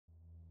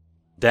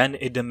Then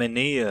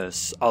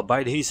Idomeneus,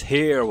 albeit his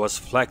hair was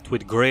flecked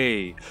with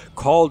grey,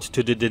 called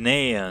to the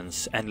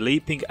Danaans, and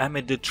leaping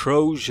amid the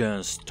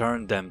Trojans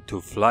turned them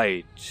to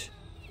flight.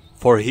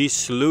 For he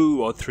slew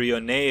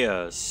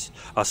Othryoneus,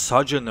 a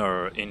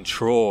sojourner in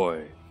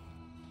Troy.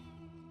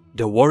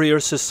 The warrior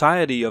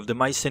society of the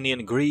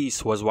Mycenaean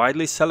Greece was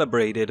widely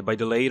celebrated by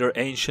the later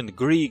ancient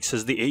Greeks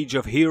as the Age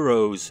of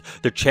Heroes,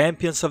 the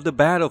champions of the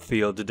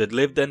battlefield that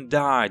lived and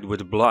died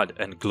with blood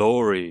and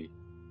glory.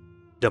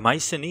 The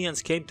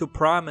Mycenaeans came to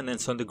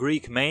prominence on the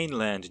Greek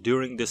mainland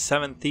during the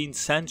 17th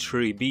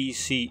century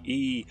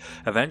BCE,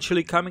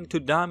 eventually coming to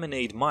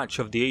dominate much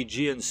of the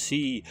Aegean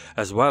Sea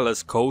as well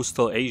as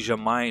coastal Asia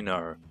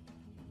Minor.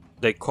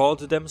 They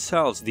called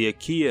themselves the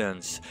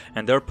Achaeans,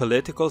 and their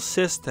political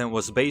system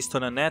was based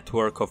on a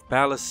network of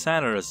palace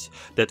centers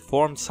that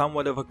formed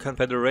somewhat of a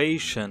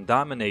confederation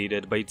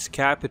dominated by its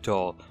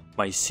capital,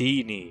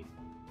 Mycenae.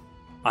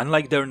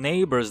 Unlike their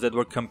neighbors that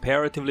were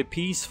comparatively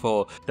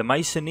peaceful, the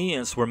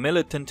Mycenaeans were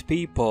militant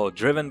people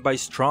driven by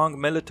strong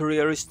military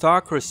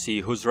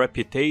aristocracy whose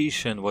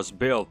reputation was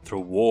built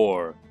through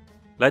war.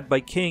 Led by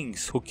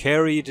kings who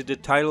carried the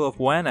title of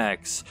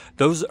Wanax,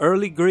 those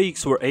early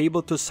Greeks were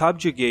able to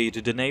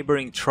subjugate the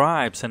neighboring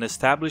tribes and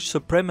establish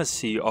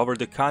supremacy over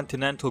the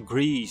continental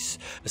Greece,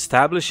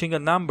 establishing a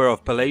number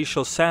of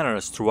palatial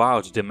centers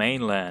throughout the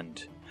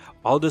mainland.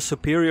 Although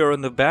superior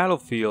on the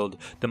battlefield,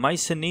 the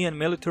Mycenaean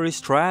military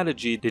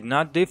strategy did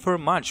not differ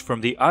much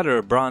from the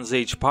other Bronze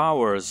Age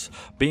powers,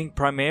 being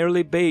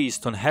primarily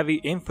based on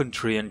heavy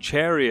infantry and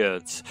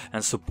chariots,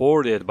 and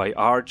supported by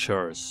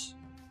archers.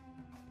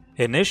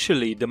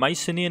 Initially, the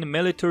Mycenaean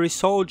military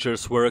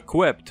soldiers were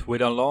equipped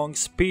with a long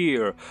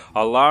spear,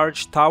 a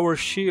large tower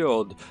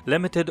shield,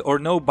 limited or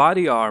no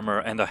body armor,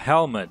 and a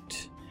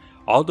helmet.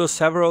 Although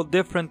several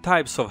different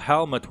types of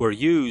helmet were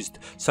used,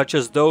 such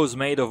as those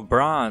made of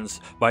bronze,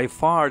 by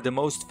far the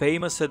most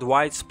famous and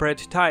widespread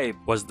type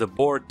was the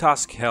boar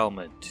tusk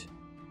helmet.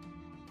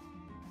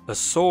 A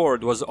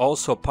sword was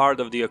also part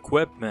of the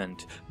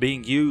equipment,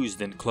 being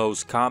used in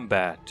close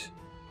combat.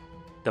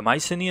 The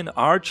Mycenaean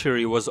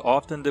archery was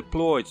often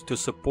deployed to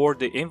support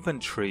the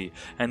infantry,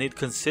 and it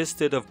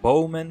consisted of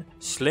bowmen,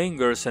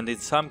 slingers, and in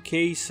some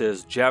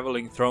cases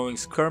javelin-throwing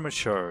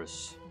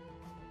skirmishers.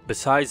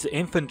 Besides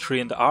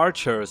infantry and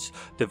archers,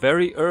 the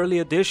very early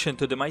addition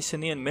to the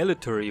Mycenaean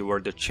military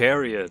were the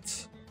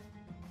chariots.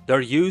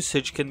 Their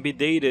usage can be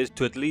dated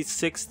to at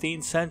least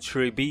 16th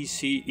century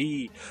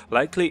BCE,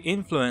 likely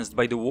influenced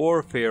by the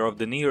warfare of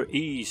the Near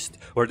East,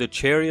 where the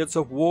chariots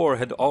of war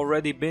had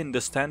already been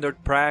the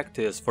standard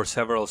practice for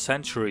several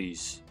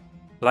centuries.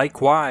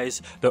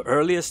 Likewise, the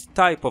earliest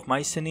type of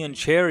Mycenaean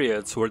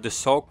chariots were the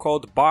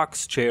so-called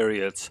box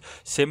chariots,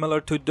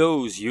 similar to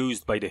those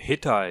used by the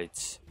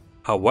Hittites.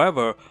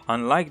 However,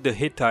 unlike the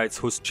Hittites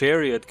whose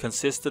chariot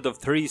consisted of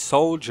 3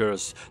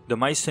 soldiers, the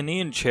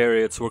Mycenaean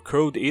chariots were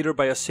crewed either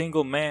by a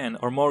single man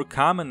or more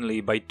commonly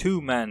by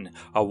 2 men,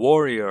 a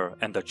warrior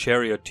and a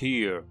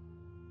charioteer.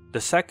 The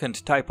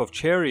second type of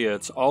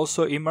chariots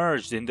also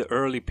emerged in the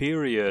early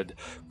period,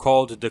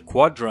 called the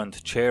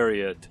quadrant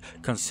chariot,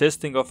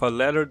 consisting of a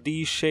letter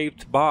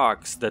D-shaped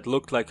box that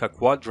looked like a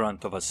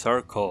quadrant of a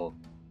circle.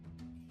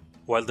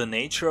 While the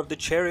nature of the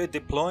chariot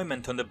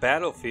deployment on the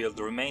battlefield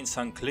remains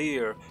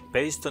unclear,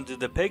 based on the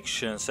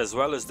depictions as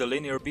well as the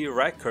Linear B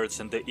records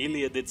and the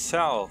Iliad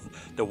itself,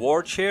 the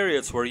war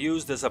chariots were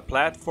used as a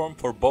platform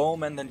for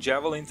bowmen and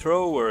javelin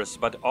throwers,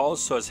 but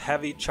also as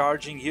heavy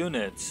charging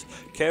units,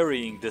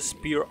 carrying the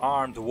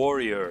spear-armed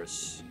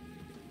warriors.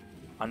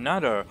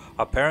 Another,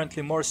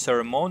 apparently more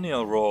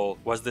ceremonial role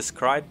was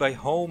described by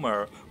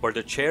Homer, where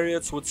the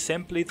chariots would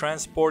simply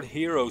transport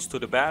heroes to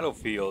the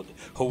battlefield,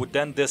 who would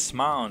then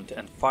dismount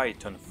and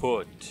fight on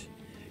foot.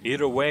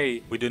 Either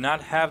way, we do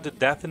not have the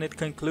definite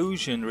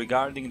conclusion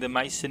regarding the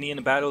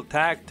Mycenaean battle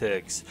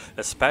tactics,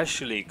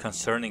 especially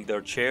concerning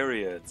their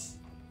chariots.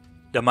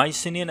 The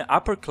Mycenaean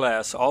upper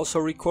class also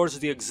records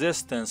the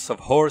existence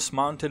of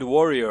horse-mounted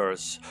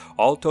warriors,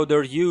 although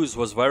their use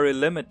was very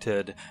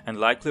limited and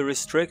likely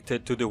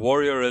restricted to the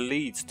warrior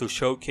elites to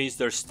showcase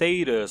their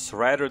status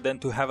rather than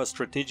to have a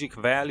strategic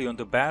value on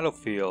the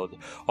battlefield,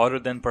 other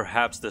than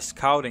perhaps the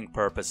scouting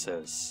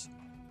purposes.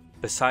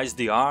 Besides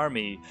the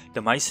army,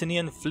 the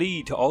Mycenaean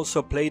fleet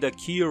also played a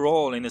key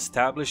role in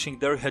establishing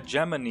their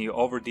hegemony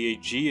over the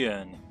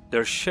Aegean.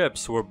 Their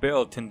ships were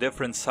built in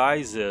different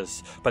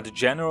sizes, but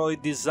generally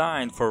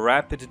designed for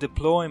rapid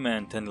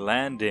deployment and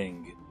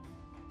landing.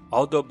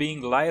 Although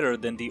being lighter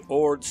than the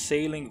oared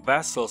sailing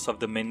vessels of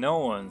the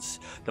Minoans,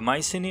 the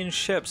Mycenaean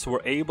ships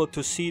were able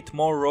to seat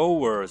more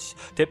rowers,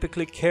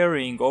 typically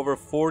carrying over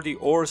 40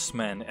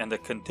 oarsmen and a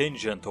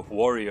contingent of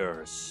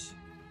warriors.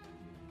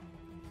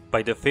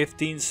 By the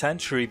 15th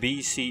century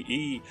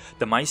BCE,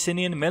 the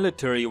Mycenaean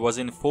military was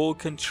in full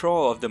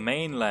control of the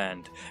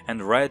mainland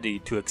and ready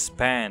to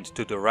expand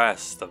to the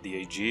rest of the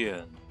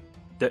Aegean.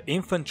 The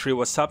infantry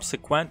was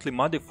subsequently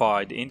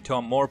modified into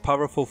a more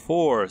powerful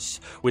force,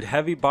 with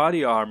heavy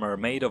body armor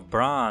made of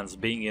bronze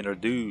being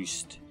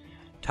introduced.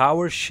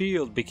 Tower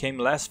shield became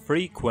less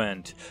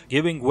frequent,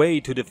 giving way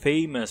to the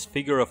famous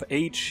figure of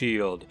 8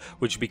 shield,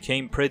 which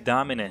became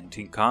predominant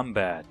in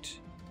combat.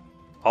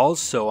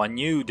 Also, a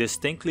new,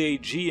 distinctly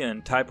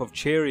Aegean type of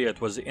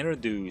chariot was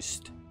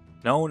introduced.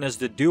 Known as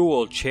the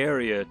dual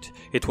chariot,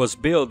 it was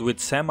built with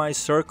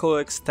semicircular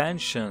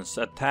extensions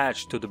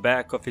attached to the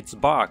back of its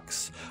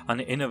box,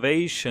 an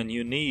innovation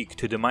unique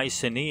to the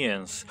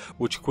Mycenaeans,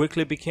 which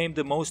quickly became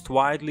the most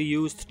widely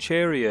used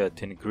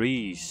chariot in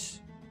Greece.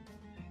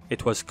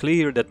 It was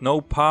clear that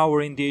no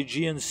power in the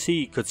Aegean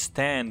Sea could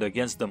stand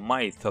against the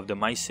might of the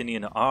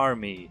Mycenaean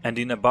army, and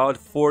in about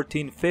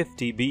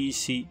 1450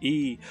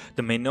 BCE,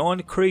 the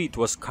Minoan Crete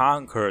was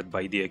conquered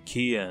by the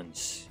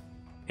Achaeans.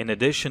 In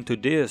addition to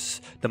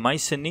this, the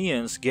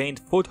Mycenaeans gained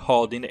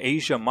foothold in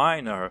Asia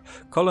Minor,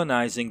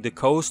 colonizing the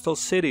coastal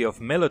city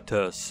of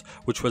Miletus,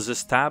 which was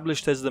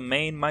established as the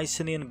main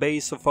Mycenaean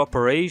base of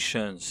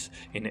operations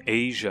in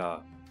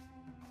Asia.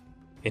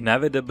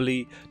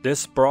 Inevitably,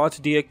 this brought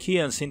the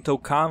Achaeans into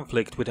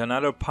conflict with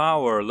another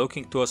power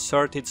looking to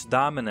assert its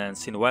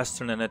dominance in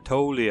western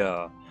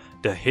Anatolia,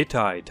 the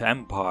Hittite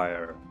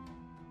Empire.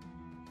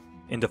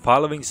 In the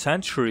following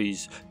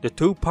centuries, the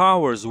two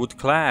powers would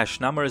clash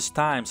numerous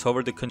times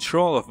over the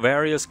control of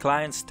various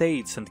client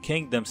states and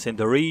kingdoms in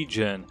the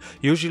region,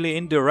 usually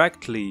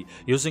indirectly,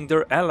 using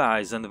their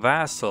allies and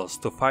vassals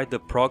to fight the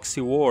proxy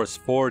wars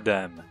for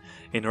them.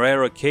 In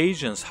rare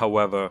occasions,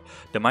 however,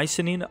 the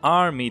Mycenaean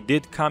army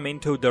did come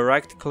into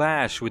direct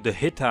clash with the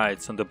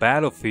Hittites on the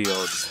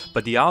battlefield,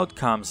 but the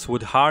outcomes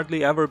would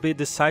hardly ever be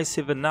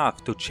decisive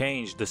enough to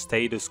change the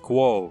status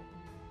quo.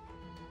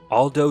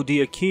 Although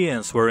the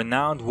Achaeans were a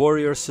renowned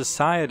warrior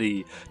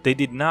society, they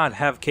did not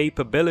have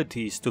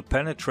capabilities to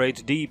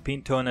penetrate deep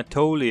into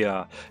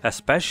Anatolia,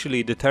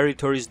 especially the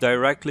territories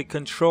directly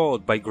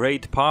controlled by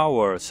great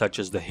power such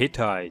as the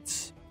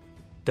Hittites.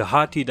 The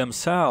Hatti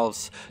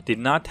themselves did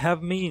not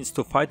have means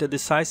to fight a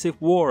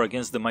decisive war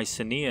against the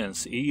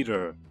Mycenaeans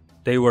either.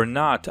 They were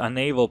not a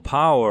naval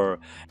power,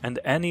 and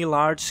any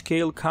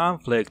large-scale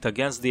conflict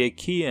against the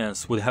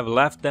Achaeans would have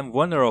left them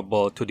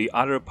vulnerable to the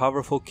other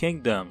powerful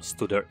kingdoms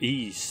to their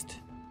east.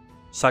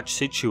 Such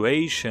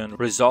situation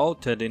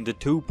resulted in the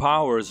two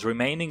powers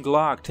remaining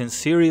locked in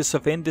series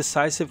of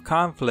indecisive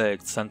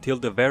conflicts until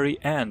the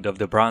very end of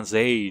the Bronze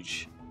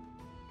Age.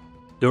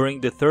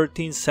 During the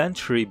 13th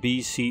century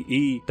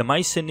BCE, the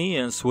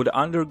Mycenaeans would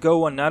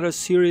undergo another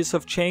series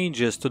of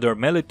changes to their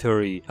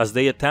military as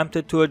they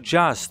attempted to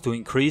adjust to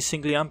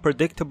increasingly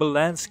unpredictable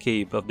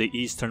landscape of the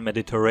eastern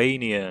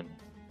Mediterranean.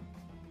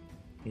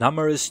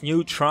 Numerous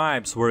new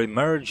tribes were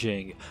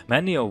emerging,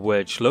 many of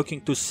which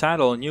looking to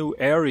settle new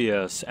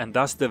areas and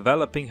thus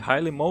developing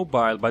highly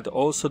mobile but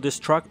also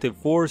destructive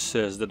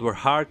forces that were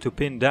hard to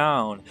pin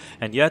down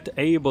and yet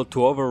able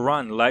to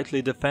overrun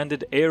lightly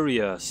defended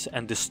areas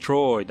and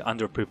destroy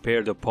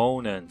underprepared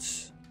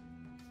opponents.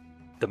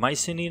 The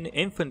Mycenaean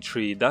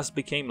infantry thus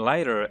became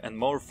lighter and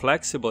more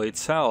flexible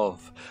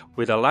itself,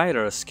 with a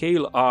lighter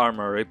scale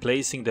armor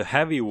replacing the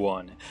heavy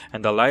one,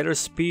 and a lighter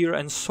spear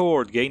and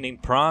sword gaining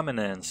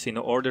prominence in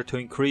order to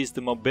increase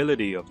the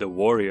mobility of the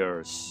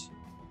warriors.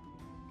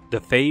 The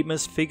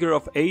famous figure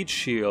of 8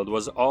 shield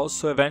was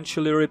also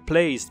eventually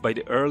replaced by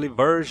the early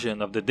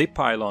version of the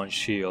dipylon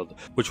shield,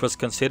 which was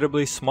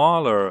considerably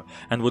smaller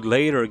and would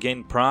later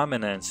gain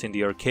prominence in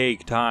the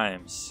archaic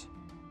times.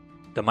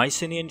 The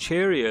Mycenaean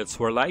chariots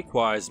were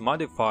likewise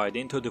modified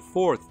into the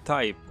 4th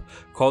type,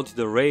 called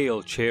the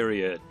rail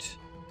chariot.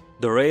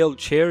 The rail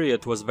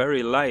chariot was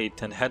very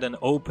light and had an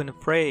open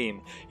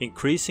frame,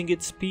 increasing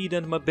its speed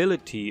and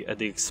mobility at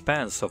the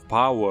expense of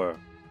power.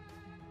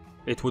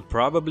 It would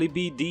probably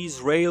be these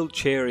rail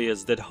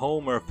chariots that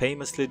Homer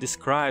famously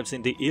describes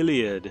in the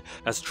Iliad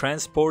as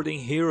transporting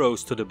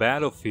heroes to the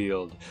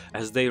battlefield,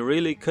 as they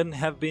really couldn't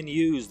have been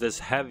used as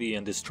heavy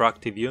and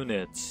destructive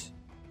units.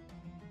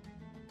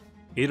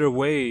 Either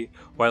way,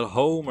 while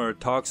Homer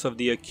talks of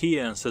the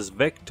Achaeans as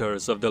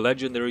victors of the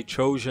legendary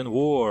Trojan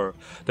War,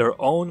 their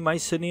own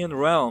Mycenaean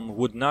realm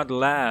would not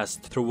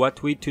last through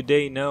what we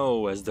today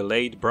know as the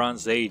Late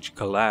Bronze Age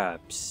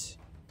collapse.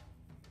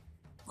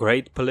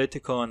 Great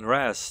political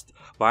unrest,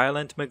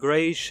 violent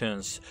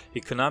migrations,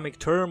 economic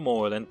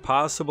turmoil, and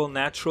possible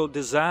natural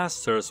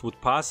disasters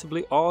would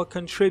possibly all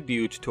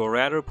contribute to a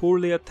rather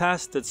poorly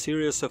attested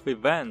series of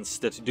events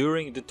that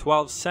during the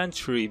 12th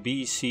century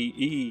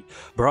BCE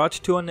brought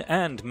to an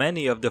end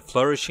many of the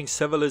flourishing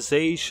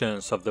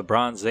civilizations of the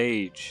Bronze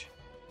Age.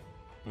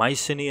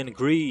 Mycenaean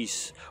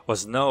Greece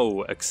was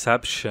no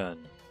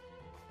exception.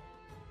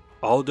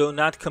 Although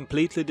not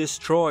completely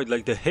destroyed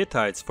like the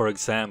Hittites, for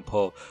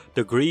example,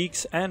 the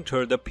Greeks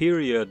entered a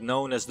period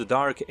known as the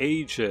Dark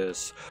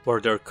Ages,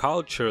 where their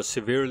culture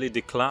severely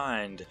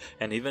declined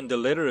and even the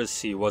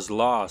literacy was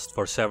lost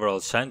for several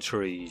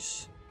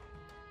centuries.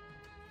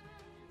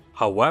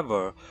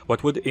 However,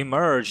 what would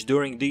emerge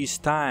during these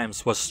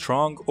times was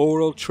strong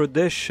oral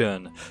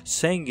tradition,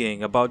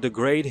 singing about the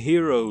great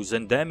heroes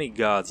and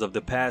demigods of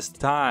the past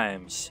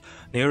times,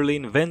 nearly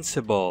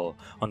invincible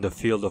on the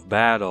field of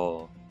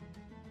battle.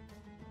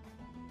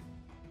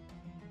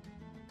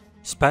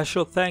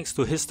 Special thanks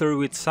to History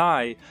with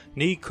Sai,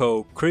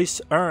 Nico, Chris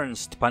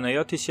Ernst,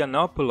 Panayotis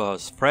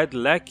Yiannopoulos, Fred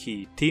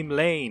Leckie, Tim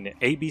Lane,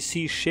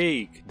 ABC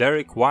Sheikh,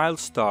 Derek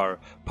Wildstar,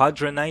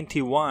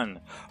 Padre91,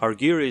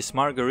 Argyris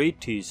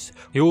Margaritis,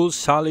 Yul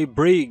Sally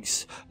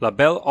Briggs,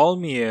 Labelle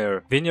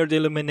Olmier, Vineyard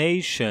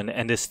Illumination,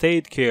 and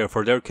Estate Care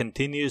for their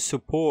continuous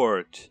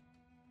support.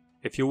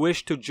 If you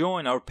wish to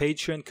join our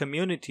Patreon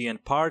community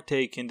and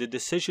partake in the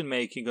decision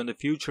making on the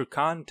future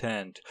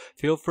content,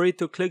 feel free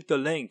to click the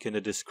link in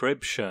the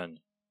description.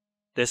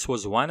 This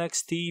was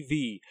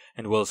WanaxTV,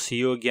 and we'll see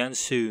you again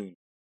soon.